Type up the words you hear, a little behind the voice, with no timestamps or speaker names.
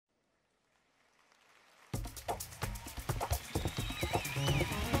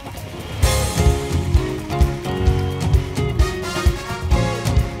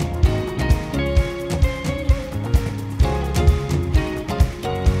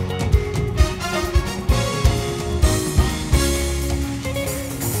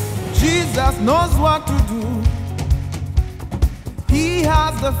knows what to do. He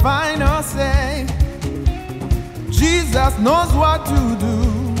has the final say. Jesus knows what to do.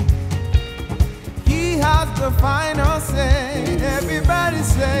 He has the final say. Everybody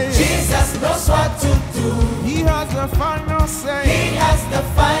say, Jesus knows what to do. He has the final say. He has the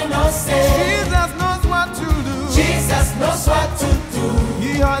final say. Jesus knows what to do. Jesus knows what to do.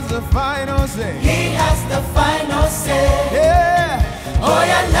 He has the final say. He has the final say. Yeah.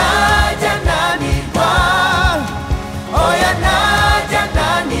 Oya naja nanirwa. Oya naja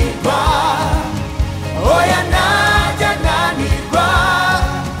nanirwa. Oya naja nanirwa.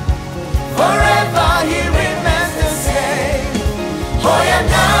 Forever he remains the same. Oya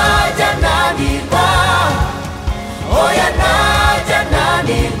naja nanirwa. Oya naja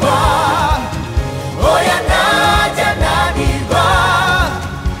nanirwa. Oya naja nanirwa.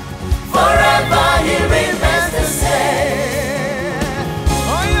 Forever he remains the same.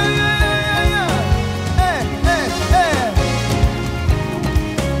 Oh yeah, yeah, yeah, yeah, yeah. Hey, hey, hey.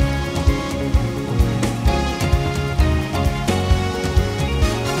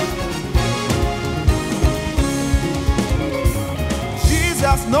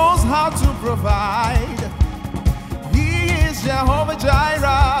 Jesus knows how to provide. He is Jehovah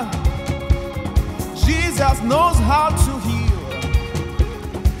Jireh. Jesus knows how to heal.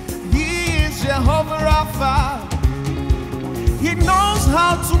 He is Jehovah Rapha. He knows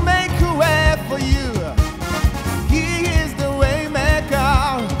how to make a way for you. He is the way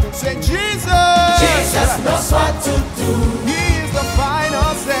maker. Say Jesus. Jesus knows what to do. He is the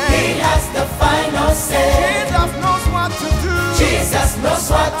final say. He has the final say. Jesus knows what to do. Jesus knows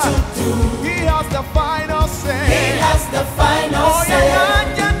what to do. He has the final say. He has the final Oh, say.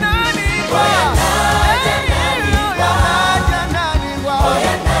 yeah, yeah, nanirwa. Oh, yeah, nanirwa. Oh,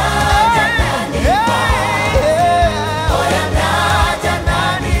 yeah, nanirwa. Oh, yeah, naja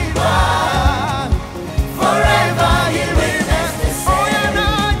nanirwa. Forever he remains the same. Oh,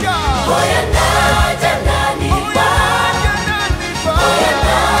 yeah, naja nanirwa. Oh, yeah,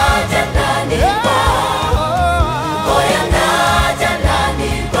 naja nanirwa. Oh, yeah, naja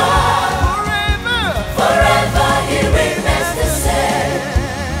nanirwa. Forever he remains the same.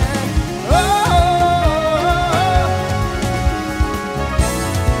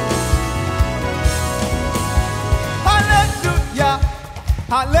 Hallelujah,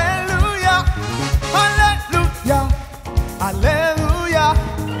 hallelujah, hallelujah.